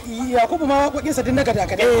Yakubu ma wakokin sa din na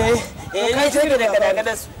gadagadar kai ce da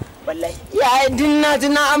gadagadar su wallahi ya din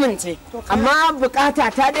na amince amma bukata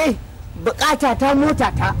ta mota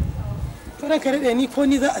ta to ranka rade ni ko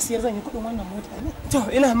ni za a siyar zan yi kudin wannan mota ne to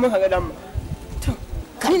ina mun ga dan mu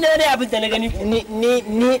ni da dai abin da na gani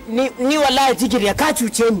ni wallahi jigir ya ka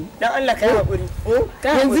cuce ni dan Allah ka yi hakuri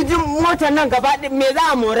yanzu jin motar nan gaba me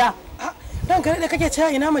za a mora dan kare da kake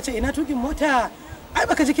cewa ina mace ina tukin mota ai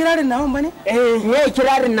baka ji kirarin nawan bane me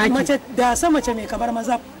kirarin naki mace da sa mace mai kamar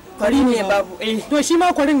maza kwari ne babu to shi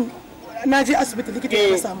ma kwarin na je asibiti likita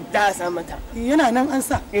ya samu da samu ta yana nan an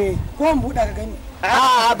sa ko an buɗa ka gani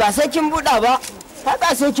a ba sai kin buɗa ba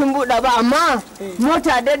haka sai kin buɗa ba amma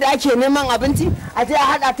mota da ake neman abinci a je a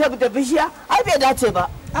haɗa ta da bishiya ai bai dace ba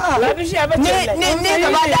ne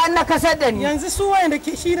gaba da an na kasar da ni. Yanzu su wayan da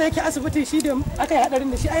shi da yake asibiti shi da aka yi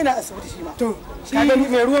hadarin da shi aina asibiti shi ma. To shi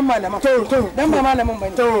mai ruwan malaman. To dan ba malamin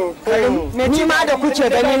bane. To ni ma da kuke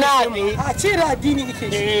gani na a ce da addini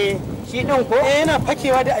yake shi. Shi din ko? Yana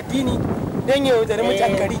fakewa da addini dan yau da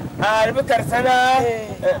mutan gari. A rubukar sana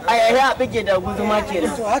a yaya bige da guzuma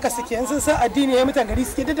kenan. To haka suke yanzu sa addini ya mutan gari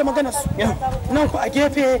suke da maganar su. Nan ku a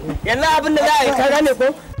gefe yanzu abin da za a yi kaga ne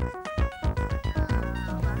ko?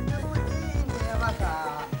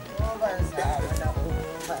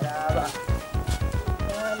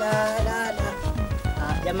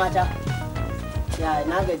 Yan mata, ya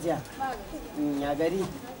na gajiya, ya gari,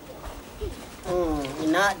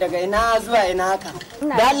 daga ina zuwa ina haka.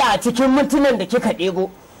 Dala a cikin mintunan da kika ɗebo,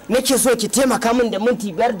 nake so ki taimaka min da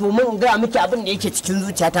minti 5 domin in gaya miki abin da yake cikin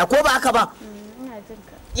zuciyata, ko ba haka ba?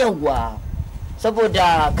 Yawwa,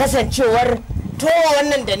 saboda kasancewar towa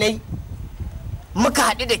wannan da na yi, muka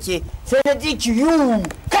haɗu da ke sai na ji ki yiwu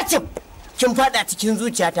kacif kin faɗa cikin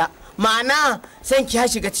zuciyata, ma'ana san ki ya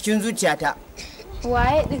shiga cikin zuciyata.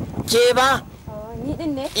 Waye din? Ke ba? Ni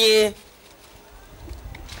din ne? Eh.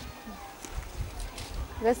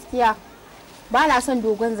 Gaskiya ba na son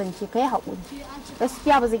dogon zance, kai haƙuri.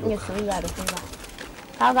 Gaskiya ba zan iya soyayya da kai ba.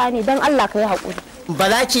 Ka gane dan Allah kai haƙuri. Ba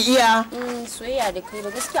za ki iya? Soyayya da kai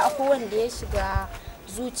ba. Gaskiya akwai wanda ya shiga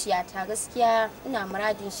zuciyata, gaskiya ina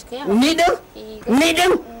muradin shi kai. Ni din? Ni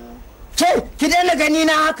din? Ke ki daina gani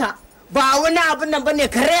na haka. Ba wani abin nan bane,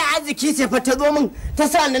 kare arziki ce fa ta zo min ta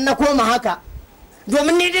sa nan na koma haka.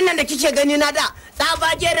 Domin ni dinnan da kike gani na da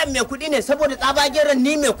tsabageren mai kuɗi ne, saboda tsabageren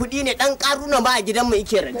ni mai kuɗi ne, dan karuna ba a gidan mu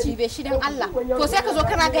yake rance. Jibe shi dan Allah. To sai ka zo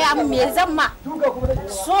kana gaya min me zan ma?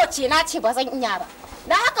 So ce na ce ba zan iya ba.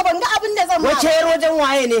 Dan haka ban ga abin da zan ma. Wace yar wajen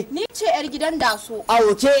waye ne? Ni ce yar gidan Daso.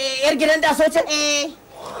 Awo ce yar gidan Daso ce?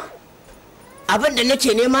 Abin da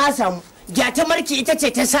nake nema ya samu. Gyatamarki ita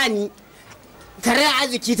ce ta sa ni kare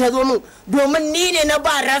arziki ta zo min, domin ni ne na ba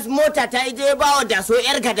ras mota ta je ba wa Daso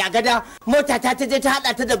yar gada-gada, mota ta je ta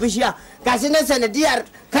hada ta da bishiya, gashi nan sanadiyar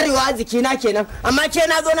karewa arziki na kenan, amma ke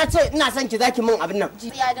na zo na ce ina son ki zaki min abin nan.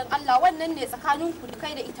 Ya dan Allah, wannan ne tsakanin ku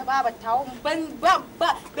kai da ita babar tawo, bai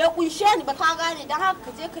kunshe ni ba, ka gane, dan haka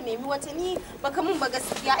ka je ka nemi wata, ni baka min ba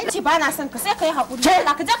gaskiya. Ce ba na son ka, sai ka yi hakuri.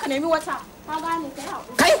 Ka je ka nemi wata, ka gane, ka yi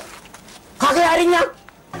hakuri. Kai ka ga yarinya?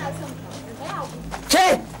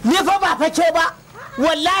 Ke ni fa ba fa ke ba,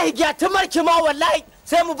 wallahi gyatumar ki ma wallahi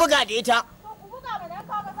sai mu buga da ita.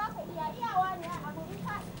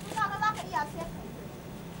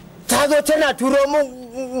 Ta zo tana turo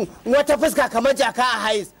min wata fuska kamar jaka a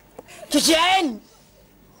hais. Ki kiyaye,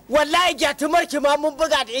 wallahi gyatumar ki ma mun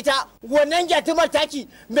buga da ita. Wannan gyatumar taki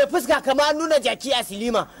mai fuska kamar nuna jaki a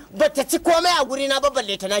silima, bata ci komai a guri na ba,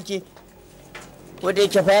 balle ta nake. Wadda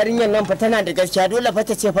yake fa yarinyar nan fa tana da gaskiya, dole fa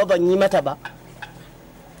ta ce fa ban yi mata ba.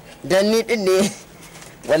 Dan ni din ne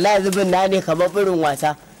wallahi zubin na ne kamar birin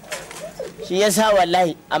wasa, shi yasa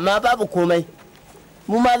wallahi, amma babu komai,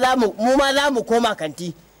 mu ma za mu koma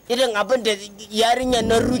kanti, irin abin da yarinyar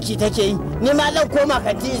nan ruki take yi, ni ma zan koma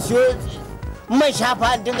kanti in siyo man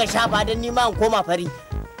shafa in dinga shafa don ni ma in koma fari,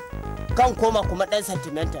 kan koma kuma dan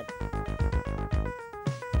sentimental.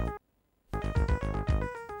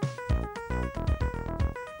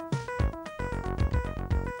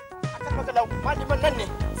 nan ne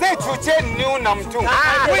zai cuce ni na mutum.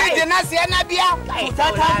 Wai da na siya na biya. Cuta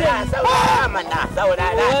ta zai mana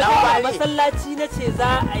saurara. Masallaci na ce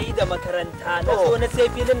za a yi da makaranta, na zo na sai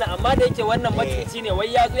filin nan, amma da yake wannan macuci ne, wai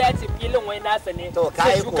ya zo ya ce filin wai nasa ne. To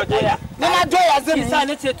kai shuka doya. Ina doya zan yi. Isa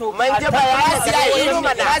na ce to. Man ji ba ya siya yi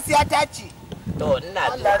mana. Ya siya ta ci. To ina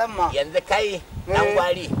yanzu kai dan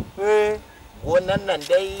gwari. Gonan nan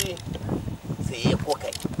dai sai ko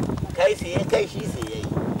kai. Kai sai kai shi sai yayi.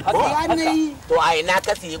 To a ina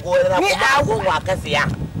ka siya gona kuma agogo ka siya?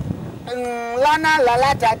 Lana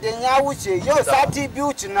lalata da ya wuce yau sati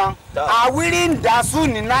biyu cinan a wurin da su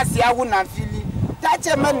ni na siya wunan fili. Ta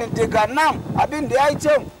ce mani daga nan abin da ya yi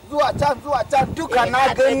can zuwa can duka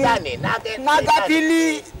na gani. Na ga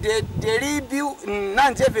fili da 200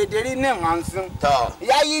 nan jefe 150.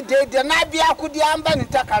 Ya yi daidai na biya kudi an bani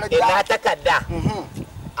takarda. Ina takarda.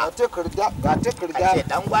 Ga takarda ce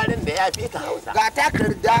dan gwarin da ya fi ka Hausa. Ga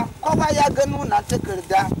takarda kowa ya gano na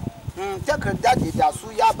takarda. Takarda da su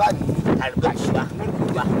ya bani. Albashi ba.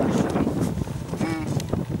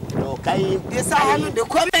 To kai bisa hannu da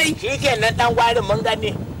komai. Shikenan dan gwarin mun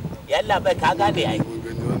gane. Yalla bai ka gane ai.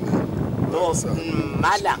 To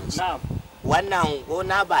malam. Wannan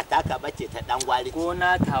gona ba taka bace ta dan gwari.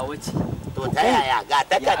 Gona ta wuce. To ta yaya ga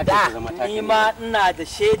takarda? Ni ma ina da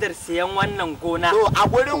shaidar siyan wannan gona. To a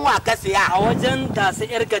gurin wa ka siya? A wajen Daso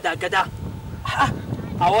yar gada-gada.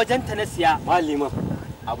 A wajen ta na siya. Malima.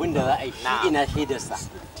 abin da za a yi shi ina shaidarsa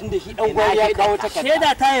tunda shi dan gwari ya kawo takarda.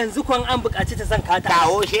 Shaida ta yanzu kun an buƙaci ta zan kata.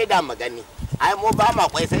 Kawo shaida mu gani. Ai mu ba ma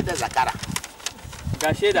kwai sai da zakara.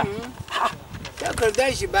 Ga shaida.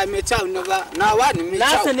 Takardar shi ba mai kyau ne ba. Na wani mai kyau.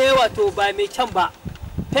 Nasa ne wato ba mai kyan ba.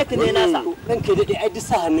 Fake ne nasa. Ranka dade ai duk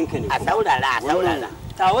sa hannunka ne. A saurara.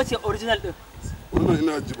 Ta wace original din? Wannan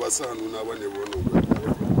ina ji ba sa hannuna bane ba wannan gwari.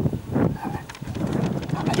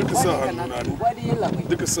 Duka sa hannuna ne.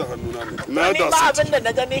 Duka sa hannuna ne. Na da su. Ba abin da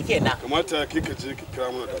na gani kenan. Kamata kai ka je ka kira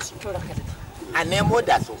mana da su. A nemo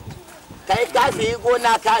da su. Kai ka fi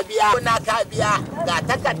gona ka biya ga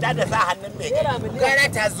takarda da sa hannun mai gari. Gara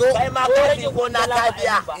ta zo. Kai ma ka fi gona ka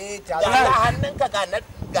biya. Ga hannunka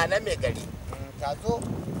ga na mai gari. Ta zo.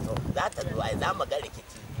 Za ta zo ai za mu ga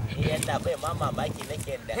rikici. Yanda bai ma mamaki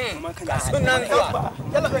nake da. Ga sunan zuwa.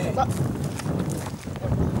 Yalla bai ta.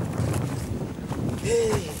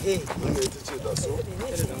 Wannan ita ce Daso.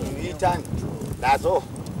 Ita ne. Daso.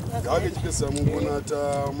 Ga haka kika samu gona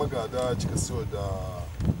ta Magada kika siyo da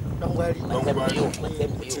dan gwari. mutum biyu.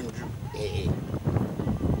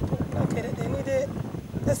 Kai da ni dai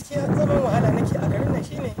gaskiya zaman wahala nake a garin nan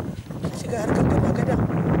shine shiga harkar gada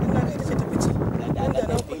ina ga ita ce ta fice inda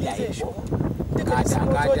nan kuɗi zai shigo duka wasu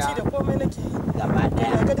motoci da komai nake yi gaba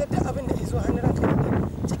daya ina ga duk abin da ya zo hannun ranka da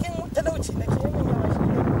cikin talauci nake yi min yawa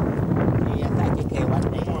shi ya sake kai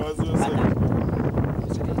wannan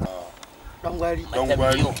dan gwari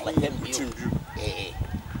mutum biyu.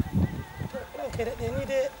 ranka da ni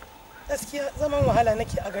dai gaskiya zaman wahala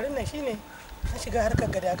nake a garin nan shine na shiga harkar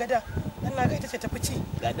gada ina ga ita ce ta fice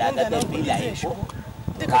gada nan kuɗi zai shigo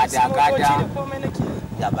duka wasu gada motoci da komai nake yi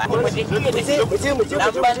gaba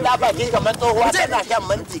dan ban da baki kamar tsohuwa tana shan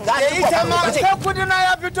minti ka ji ita ma sai kudina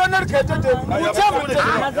ya fito narke ta da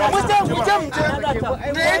wuce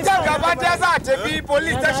ne ita gaba ta za ta bi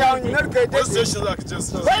police station narke ta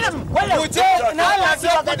wuce na la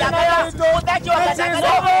sai kudina ya fito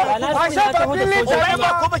a sha ba fili ta ba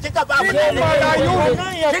ko ba kika ba mu ne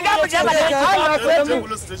kika mu je ba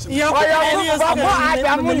ya ba ko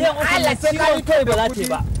adamu Allah sai kai kai ba za ta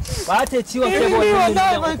ba. Ba ta ciwon kai ba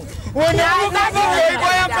wannan. wani kuka zai yi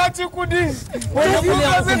goyon faci kudi wani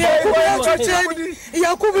kuka zai yi goyon faci kudi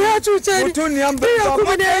Yakubu ya cuce ni mutuniyan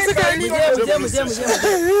Yakubu ne ya zuga ni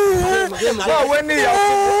ba wani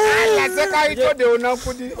Yakubu Allah sai ka yi to da wannan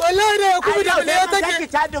kudi wallahi da Yakubu da ya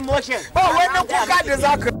take ba wani kuka da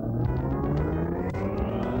zaka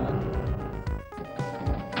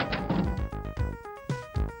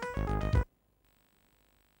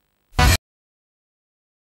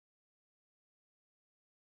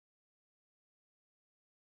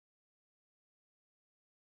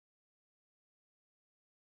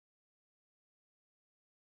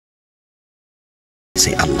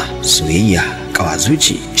sai Allah soyayya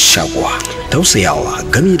kawazuci shakuwa tausayawa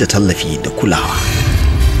gami da tallafi da kulawa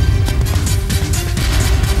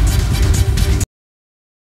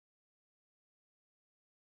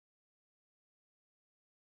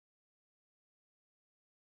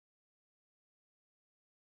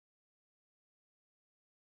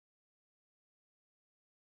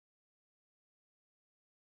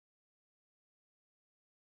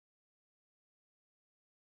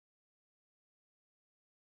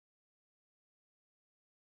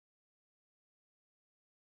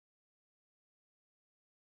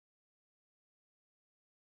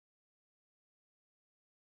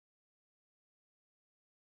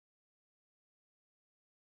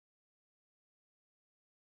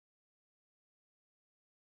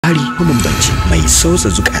mabambanci mai sosa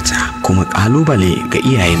zukata kuma kalubale ga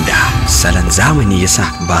iyayen da salon zamani yasa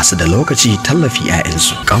ba su da lokaci tallafi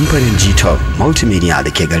 'ya'yansu. Kamfanin G-Top Multimedia da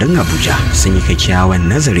ke garin Abuja sun yi kyakkyawan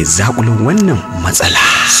nazarin zakulun wannan matsala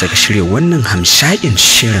suka shirya wannan hamshakin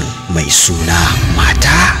shirin mai suna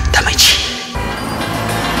mata da mace.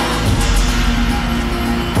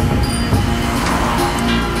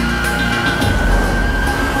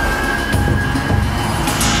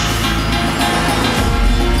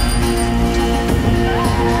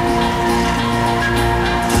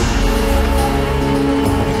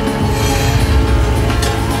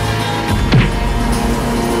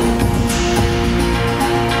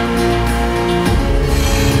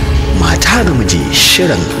 Da miji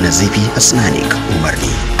shirin Nazifi Asnanik umarni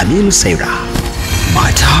Aminu Saira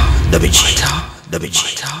mata da miji da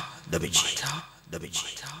miji da miji da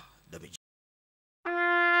miji.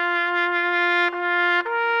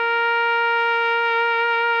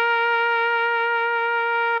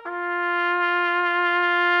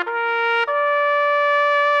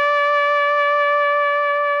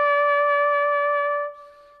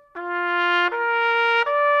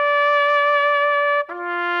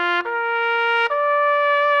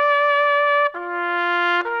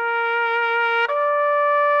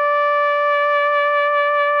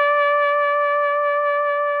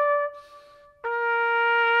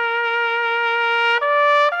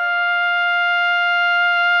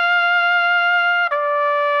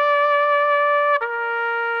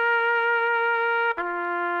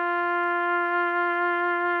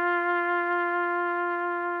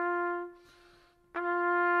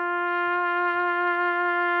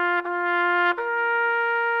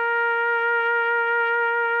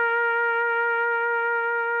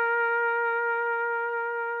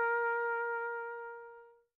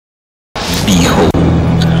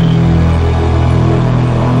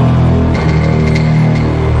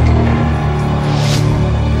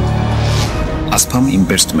 sperm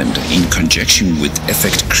investment in conjunction with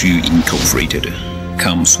Effect Crew Incorporated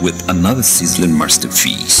comes with another sizzling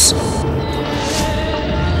masterpiece.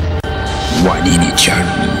 Wanini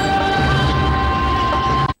Charmi.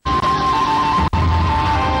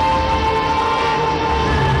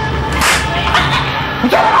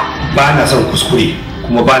 Ba na son kuskure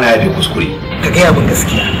kuma ba na yafe kuskure. Ka gaya min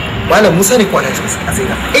gaskiya. Malam Musa ne ko ana cikin a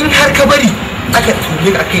zaina. In har ka bari aka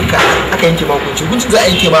tume ka kai ka aka yanke ma hukuncin za a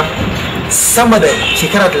yanke ma sama da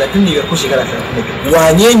shekara 35 ko shekara 35.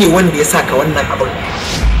 Wane ne wanda ya saka wannan abin?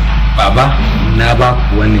 Baba, na ba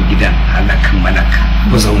ku wannan gidan halakan malaka.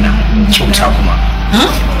 Ku zauna kyauta kuma.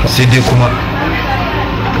 Sai dai kuma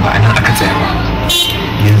ba anan aka tsaya ba.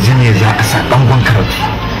 Yanzu ne za a sa bangon karatu.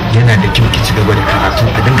 Yana da kyau ki ci gaba da karatu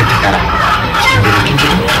a dinga takara.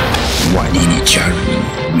 Wanini Charmi,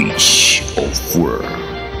 Witch of War.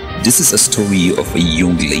 This is a story of a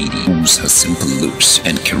young lady whose her simple looks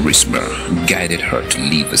and charisma guided her to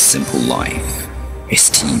live a simple life,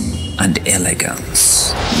 esteem and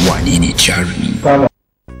elegance. Wanini Charmi.